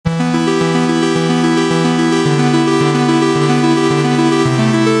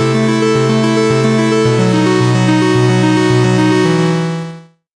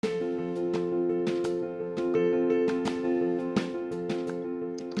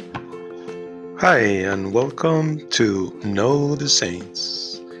Hi, and welcome to Know the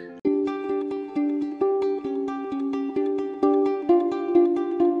Saints.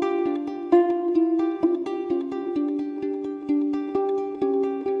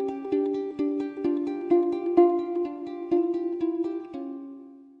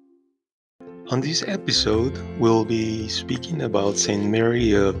 On this episode, we'll be speaking about Saint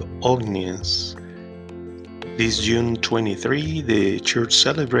Mary of Ognius. This June 23, the Church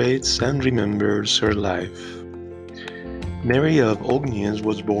celebrates and remembers her life. Mary of Ognius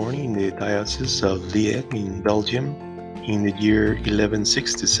was born in the Diocese of Liège in Belgium in the year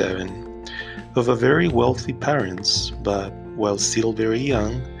 1167 of a very wealthy parents, but while still very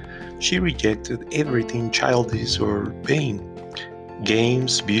young, she rejected everything childish or vain: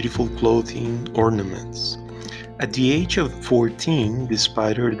 games, beautiful clothing, ornaments. At the age of 14,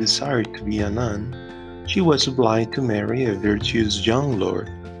 despite her desire to be a nun, she was obliged to marry a virtuous young lord.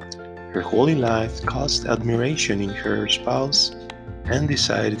 Her holy life caused admiration in her spouse and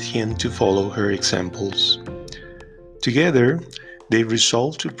decided him to follow her examples. Together, they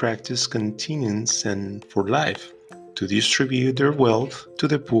resolved to practice continence and for life, to distribute their wealth to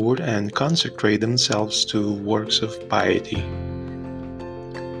the poor and consecrate themselves to works of piety.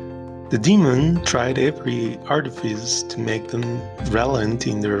 The demon tried every artifice to make them relent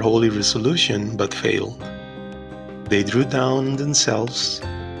in their holy resolution, but failed. They drew down on themselves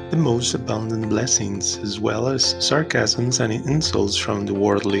the most abundant blessings, as well as sarcasms and insults from the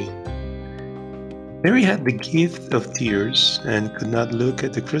worldly. Mary had the gift of tears and could not look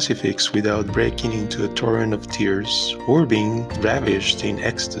at the crucifix without breaking into a torrent of tears or being ravished in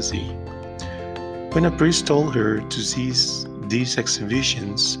ecstasy. When a priest told her to cease these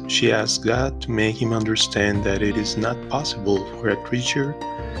exhibitions, she asked God to make him understand that it is not possible for a creature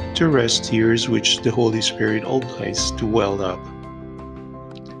to arrest tears which the Holy Spirit obliges to well up.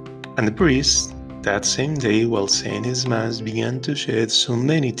 And the priest, that same day while saying his Mass, began to shed so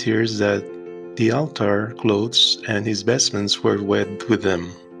many tears that the altar clothes and his vestments were wet with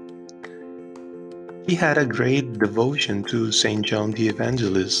them. He had a great devotion to Saint John the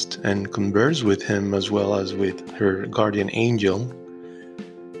Evangelist and conversed with him as well as with her guardian angel.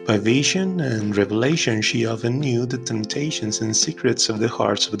 By vision and revelation, she often knew the temptations and secrets of the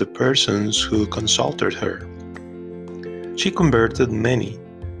hearts of the persons who consulted her. She converted many,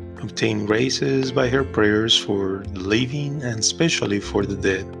 obtained graces by her prayers for the living and especially for the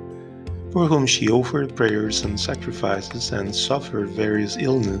dead, for whom she offered prayers and sacrifices and suffered various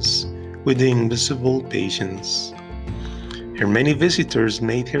illness with the invisible patience. Her many visitors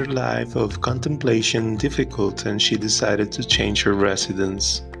made her life of contemplation difficult, and she decided to change her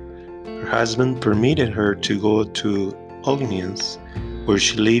residence. Her husband permitted her to go to Ognius, where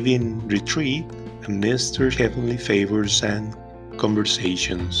she lived in retreat amidst her heavenly favors and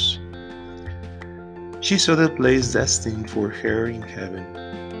conversations. She saw the place destined for her in heaven,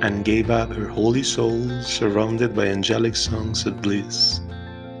 and gave up her holy soul surrounded by angelic songs of bliss.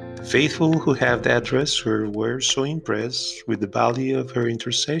 The faithful who have addressed her were so impressed with the value of her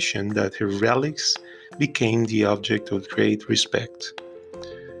intercession that her relics became the object of great respect.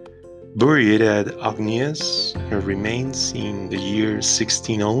 Buried at Ognius, her remains in the year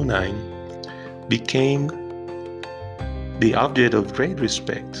 1609 became the object of great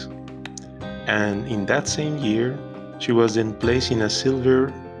respect, and in that same year she was then placed in a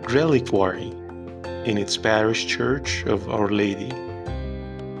silver reliquary in its parish church of Our Lady.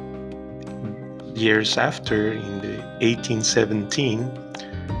 Years after, in the 1817,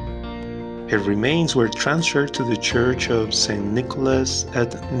 her remains were transferred to the church of St. Nicholas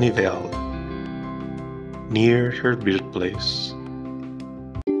at Nivelles, near her birthplace.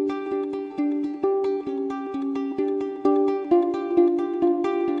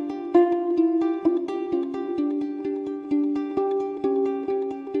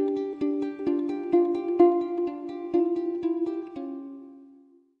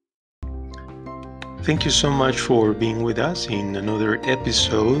 Thank you so much for being with us in another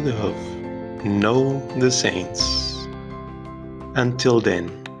episode of Know the Saints. Until then.